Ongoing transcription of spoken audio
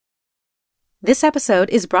This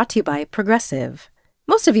episode is brought to you by Progressive.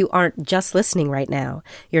 Most of you aren't just listening right now.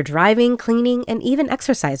 You're driving, cleaning, and even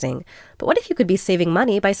exercising. But what if you could be saving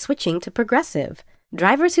money by switching to Progressive?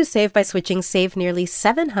 Drivers who save by switching save nearly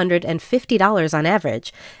 $750 on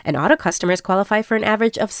average, and auto customers qualify for an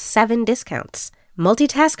average of 7 discounts.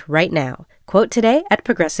 Multitask right now. Quote today at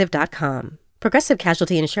Progressive.com. Progressive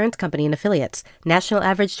Casualty Insurance Company and Affiliates. National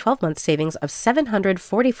average 12-month savings of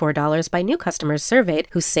 $744 by new customers surveyed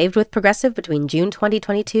who saved with Progressive between June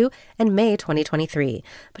 2022 and May 2023.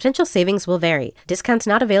 Potential savings will vary. Discounts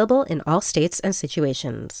not available in all states and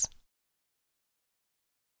situations.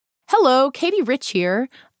 Hello, Katie Rich here.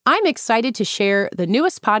 I'm excited to share the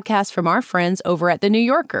newest podcast from our friends over at The New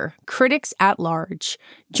Yorker, Critics at Large.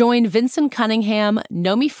 Join Vincent Cunningham,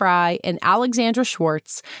 Nomi Fry, and Alexandra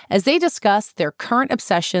Schwartz as they discuss their current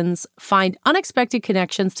obsessions, find unexpected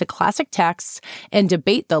connections to classic texts, and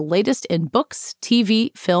debate the latest in books, TV,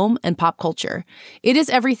 film, and pop culture. It is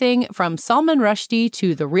everything from Salman Rushdie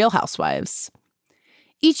to The Real Housewives.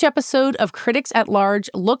 Each episode of Critics at Large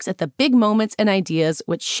looks at the big moments and ideas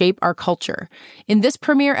which shape our culture. In this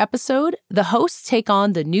premiere episode, the hosts take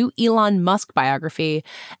on the new Elon Musk biography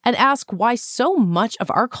and ask why so much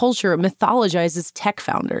of our culture mythologizes tech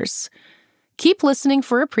founders. Keep listening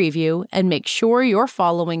for a preview and make sure you're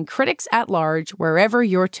following Critics at Large wherever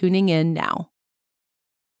you're tuning in now.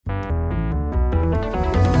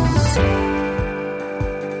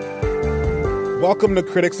 Welcome to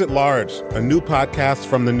Critics at Large, a new podcast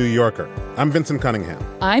from The New Yorker. I'm Vincent Cunningham.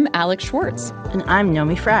 I'm Alex Schwartz. And I'm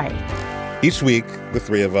Nomi Fry. Each week, the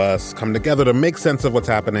three of us come together to make sense of what's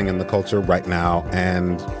happening in the culture right now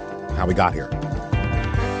and how we got here.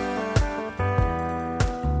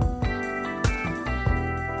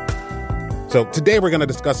 So today we're going to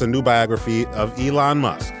discuss a new biography of Elon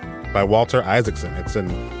Musk by Walter Isaacson. It's an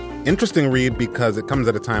interesting read because it comes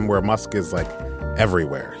at a time where Musk is like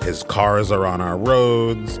everywhere. His cars are on our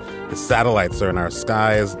roads. His satellites are in our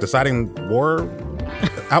skies, deciding war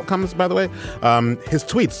outcomes, by the way. His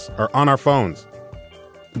tweets are on our phones.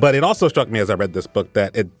 But it also struck me as I read this book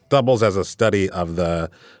that it doubles as a study of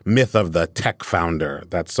the myth of the tech founder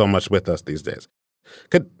that's so much with us these days.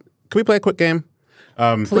 Could we play a quick game?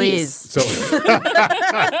 Please. So,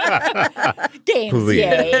 Games, please.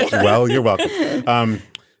 yay. Well, you're welcome.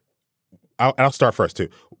 I'll start first, too.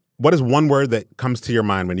 What is one word that comes to your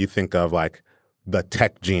mind when you think of, like, the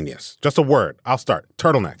tech genius? Just a word. I'll start.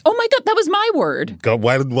 Turtleneck. Oh my God, that was my word. Go.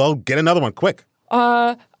 Well, get another one quick.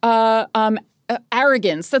 Arrogance.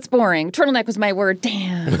 That's boring. Turtleneck was my word.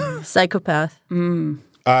 Damn. Psychopath. Too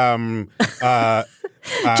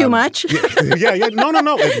much? Yeah.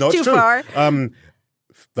 No, it's Too true. far?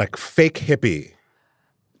 Like fake hippie.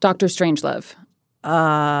 Dr. Strangelove.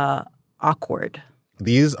 Awkward.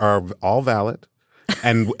 These are all valid.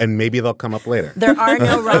 And maybe they'll come up later. There are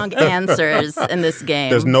no wrong answers in this game.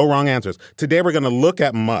 There's no wrong answers. Today we're going to look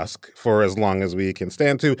at Musk for as long as we can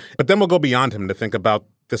stand to, but then we'll go beyond him to think about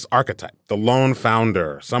this archetype, the lone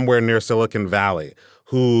founder somewhere near Silicon Valley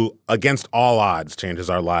who, against all odds, changes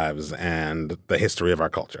our lives and the history of our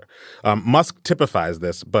culture. Musk typifies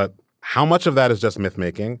this, but how much of that is just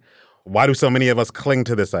myth-making? Why do so many of us cling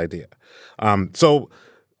to this idea? So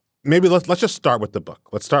maybe let's just start with the book.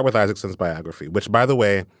 Let's start with Isaacson's biography, which, by the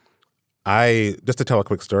way, just to tell a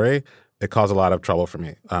quick story, it caused a lot of trouble for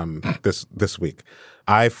me this week.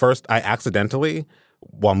 I accidentally,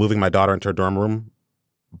 while moving my daughter into her dorm room,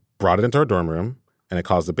 brought it into her dorm room, and it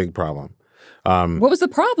caused a big problem. What was the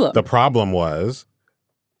problem? The problem was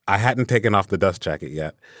I hadn't taken off the dust jacket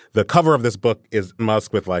yet. The cover of this book is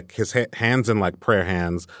Musk with like his hands in like prayer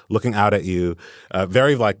hands, looking out at you,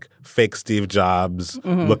 very like fake Steve Jobs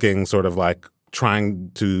looking, sort of like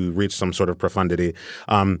trying to reach some sort of profundity.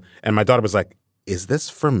 And my daughter was like, "Is this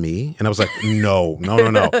for me?" And I was like, no.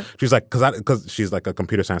 She's like, because she's like a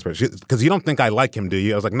computer science person. Because you don't think I like him, do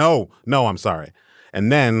you? I was like, no, I'm sorry. And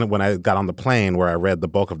then when I got on the plane where I read the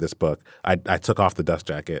bulk of this book, I took off the dust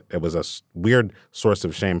jacket. It was a weird source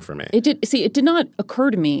of shame for me. It did not occur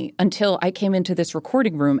to me until I came into this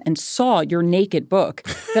recording room and saw your naked book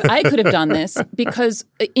that I could have done this because,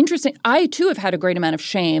 interesting, I too have had a great amount of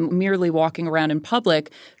shame merely walking around in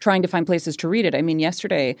public trying to find places to read it. I mean,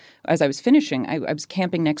 yesterday, as I was finishing, I was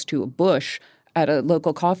camping next to a bush at a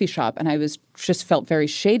local coffee shop, and I just felt very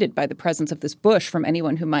shaded by the presence of this bush from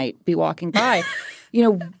anyone who might be walking by. You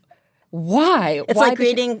know, why? It's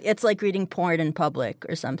like reading porn in public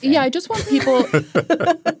or something. Yeah, I just want people.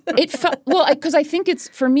 It felt because I think it's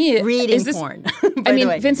for me. Reading porn, I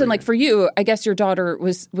mean, Vincent, like for you, I guess your daughter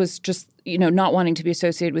was just, not wanting to be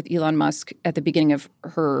associated with Elon Musk at the beginning of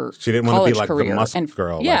her She didn't want to be like career. the Musk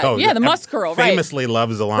girl. Yeah, like, the Musk girl, right. Famously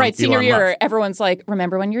loves Elon Right, senior Elon year, Musk. everyone's like,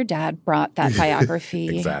 remember when your dad brought that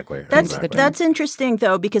biography? Exactly. That's interesting,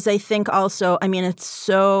 though, because I think also, it's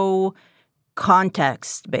so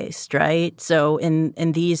context-based, right? So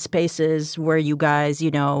in these spaces where you guys,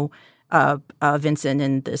 Vincent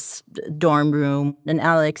in this dorm room, and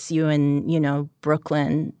Alex, you in,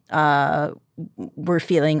 Brooklyn, were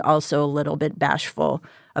feeling also a little bit bashful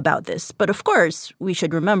about this. But of course, we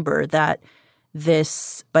should remember that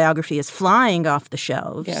this biography is flying off the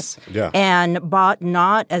shelves. Yes. Yeah. And bought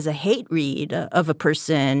not as a hate read of a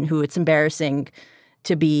person who it's embarrassing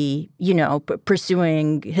to be,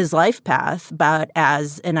 pursuing his life path, but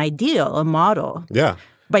as an ideal, a model. Yeah.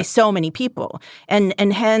 By so many people.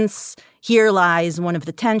 And hence, here lies one of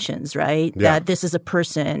the tensions, right? Yeah. That this is a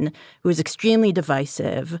person who is extremely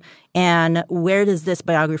divisive. And where does this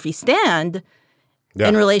biography stand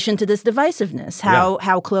in relation to this divisiveness?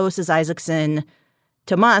 How close is Isaacson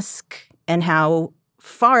to Musk, and how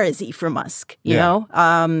far is he from Musk, you know?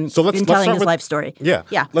 So let's telling start his with, life story. Yeah.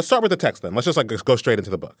 Yeah. Let's start with the text then. Let's just go straight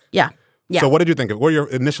into the book. Yeah. Yeah. So what did you think of? What were your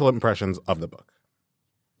initial impressions of the book?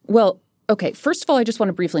 Well, okay, first of all, I just want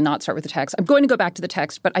to briefly not start with the text. I'm going to go back to the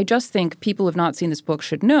text, but I just think people who have not seen this book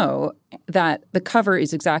should know that the cover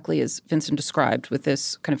is exactly as Vincent described, with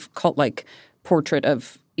this kind of cult-like portrait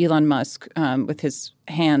of Elon Musk with his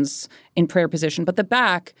hands in prayer position. But the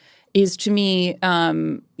back is, to me, a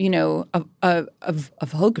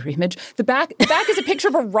vulgar image. The back is a picture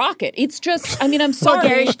of a rocket. It's just, I'm sorry. Well,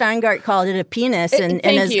 Gary Steingart called it a penis in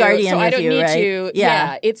his you. Guardian so I don't review, need right? to.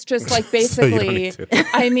 Yeah, it's just like basically. So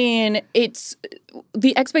it's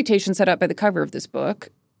the expectations set up by the cover of this book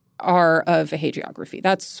are of a hagiography.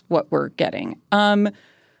 That's what we're getting.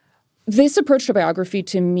 This approach to biography,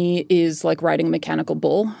 to me, is like riding a mechanical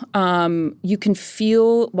bull. You can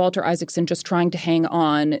feel Walter Isaacson just trying to hang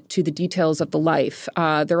on to the details of the life.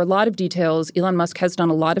 There are a lot of details. Elon Musk has done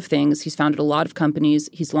a lot of things. He's founded a lot of companies.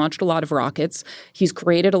 He's launched a lot of rockets. He's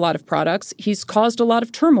created a lot of products. He's caused a lot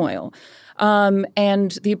of turmoil.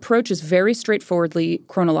 And the approach is very straightforwardly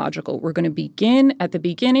chronological. We're going to begin at the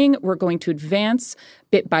beginning. We're going to advance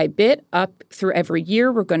bit by bit up through every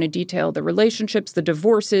year. We're going to detail the relationships, the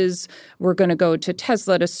divorces. We're going to go to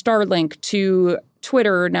Tesla, to Starlink, to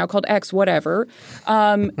Twitter, now called X, whatever.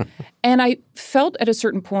 And I felt at a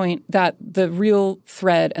certain point that the real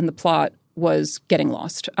thread and the plot was getting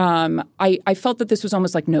lost. I felt that this was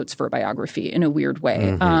almost like notes for a biography in a weird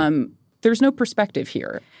way. Mm-hmm. There's no perspective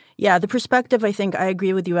here. Yeah, the perspective, I think, I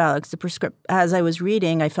agree with you, Alex. As I was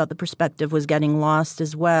reading, I felt the perspective was getting lost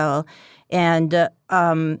as well. And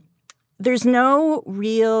there's no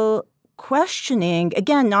real questioning,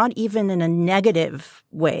 again, not even in a negative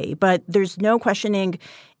way, but there's no questioning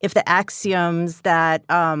if the axioms that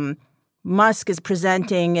Musk is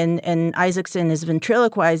presenting and Isaacson is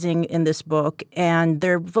ventriloquizing in this book and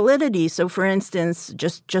their validity. So, for instance,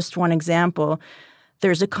 just one example,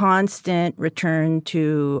 there's a constant return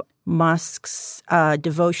to Musk's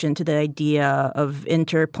devotion to the idea of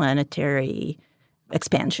interplanetary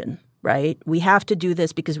expansion, right? We have to do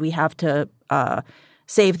this because we have to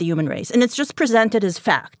save the human race. And it's just presented as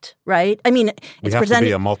fact, right? It's we have presented, to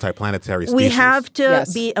be a multiplanetary species. We have to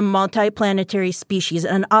be a multiplanetary species,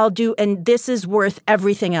 and and this is worth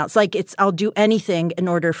everything else. Like I'll do anything in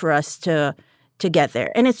order for us to get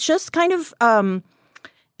there. And it's just kind of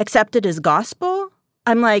accepted as gospel.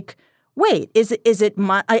 I'm like, wait, is it?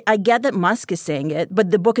 I get that Musk is saying it, but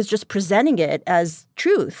the book is just presenting it as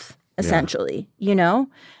truth, essentially.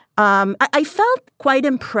 I felt quite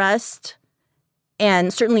impressed,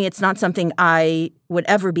 and certainly it's not something I would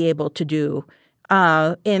ever be able to do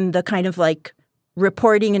in the kind of like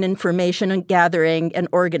reporting and information and gathering and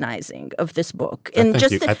organizing of this book. And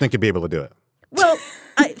I think you'd be able to do it. Well,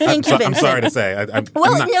 thank you, Vincent. I'm sorry to say.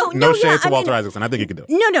 No shade to Walter Isaacson. I think you could do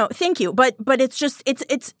it. No, thank you. But it's just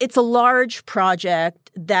it's a large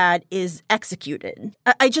project that is executed.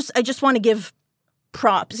 I just want to give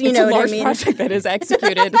props. You know what I mean? It's a large project that is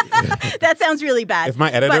executed. That sounds really bad. If my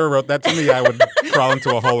editor wrote that to me, I would crawl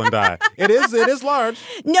into a hole and die. It is large.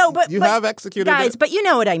 No, but you have executed guys, it. but you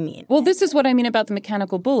know what I mean. Well, this is what I mean about the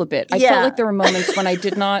mechanical bull a bit. I felt like there were moments when I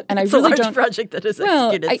did not, and it's I really a large don't. Project that is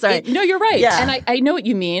executed. Sorry. No, you're right. Yeah. And I know what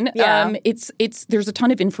you mean. Yeah. It's there's a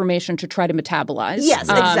ton of information to try to metabolize. Yes,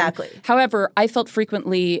 exactly. However, I felt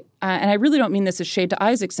frequently, and I really don't mean this as shade to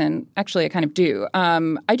Isaacson. Actually, I kind of do.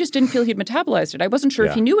 I just didn't feel he'd metabolized it. I wasn't sure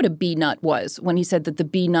if he knew what a bee nut was when he said that the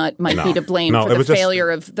bee nut might be to blame for the failure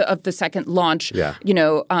of the second launch. Yeah.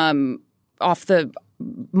 Off the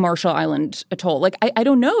Marshall Island atoll. Like, I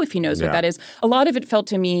don't know if he knows what that is. A lot of it felt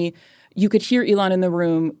to me, you could hear Elon in the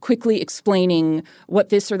room quickly explaining what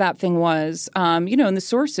this or that thing was. And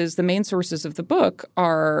the main sources of the book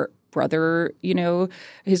are brother,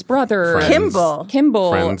 his brother. Friends.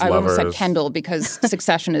 Kimball. Friends, I almost said lovers. Kendall because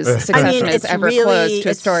Succession is it's ever really, close to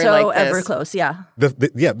a story so like this. ever close, yeah.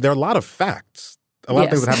 There are a lot of facts. A lot of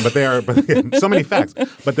things that happen, but so many facts,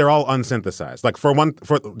 but they're all unsynthesized. Like for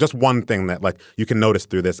just one thing that like you can notice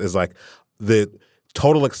through this is like the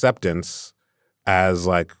total acceptance as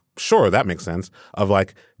like, sure, that makes sense, of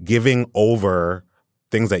like giving over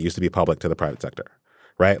things that used to be public to the private sector.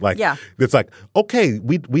 Right? Like, it's like, okay,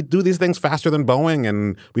 we do these things faster than Boeing,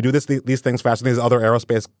 and we do these things faster than these other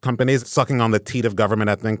aerospace companies, sucking on the teat of government,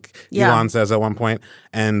 I think Elon says at one point,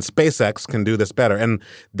 and SpaceX can do this better. And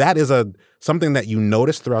that is something that you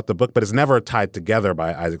notice throughout the book, but it's never tied together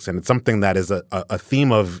by Isaacson. It's something that is a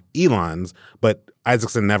theme of Elon's, but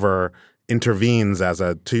Isaacson never intervenes as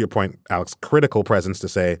to your point, Alex, critical presence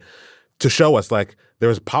to show us like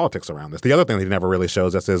there's politics around this. The other thing that he never really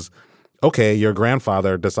shows us is, okay, your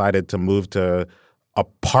grandfather decided to move to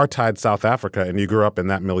apartheid South Africa and you grew up in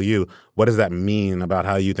that milieu. What does that mean about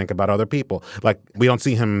how you think about other people? Like, we don't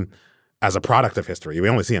see him as a product of history. We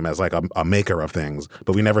only see him as like a maker of things,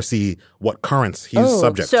 but we never see what currents he's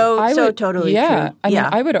subject to. So totally true. I mean,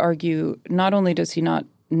 I would argue not only does he not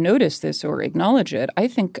notice this or acknowledge it, I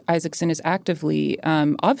think Isaacson is actively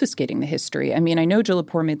obfuscating the history. I mean, I know Jill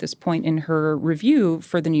Lepore made this point in her review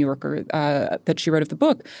for The New Yorker that she wrote of the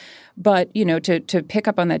book. But, to pick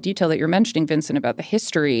up on that detail that you're mentioning, Vincent, about the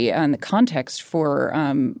history and the context for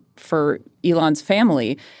Elon's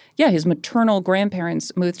family, his maternal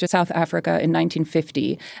grandparents moved to South Africa in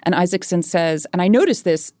 1950. And Isaacson says, and I noticed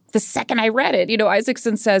this the second I read it,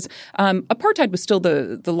 Isaacson says apartheid was still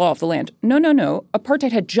the law of the land. No.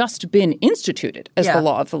 Apartheid had just been instituted as the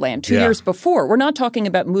law of the land 2 years before. We're not talking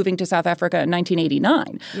about moving to South Africa in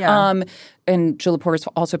 1989. Yeah. And Jill Lepore has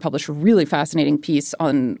also published a really fascinating piece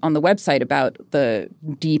on the website about the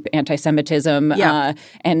deep anti-Semitism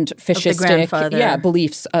and fascistic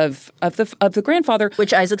beliefs of the grandfather,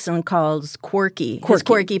 which Isaacson calls quirky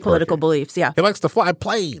political beliefs. Yeah, he likes to fly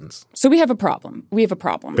planes. So we have a problem.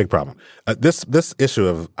 Big problem. This issue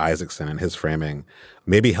of Isaacson and his framing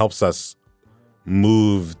maybe helps us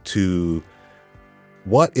move to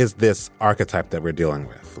what is this archetype that we're dealing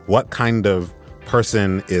with? What kind of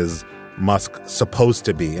person is Musk supposed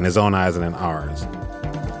to be in his own eyes and in ours?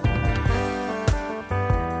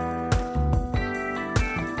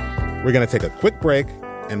 We're going to take a quick break,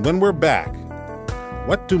 and when we're back,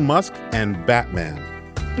 what do Musk and Batman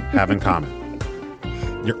have in common?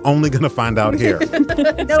 You're only going to find out here.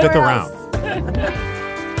 Stick around.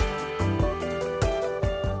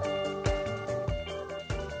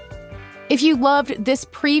 If you loved this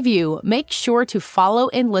preview, make sure to follow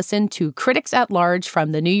and listen to Critics at Large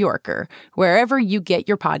from The New Yorker, wherever you get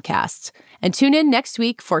your podcasts. And tune in next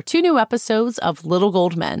week for 2 new episodes of Little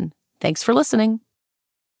Gold Men. Thanks for listening.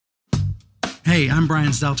 Hey, I'm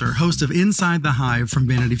Brian Stelter, host of Inside the Hive from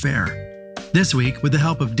Vanity Fair. This week, with the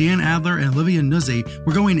help of Dan Adler and Olivia Nuzzi,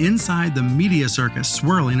 we're going inside the media circus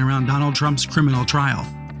swirling around Donald Trump's criminal trial.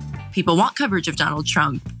 People want coverage of Donald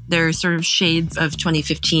Trump. There are sort of shades of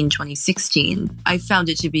 2015, 2016. I found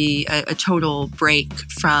it to be a total break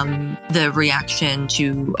from the reaction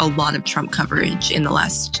to a lot of Trump coverage in the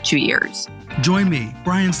last 2 years. Join me,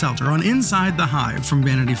 Brian Stelter, on Inside the Hive from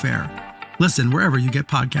Vanity Fair. Listen wherever you get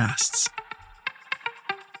podcasts.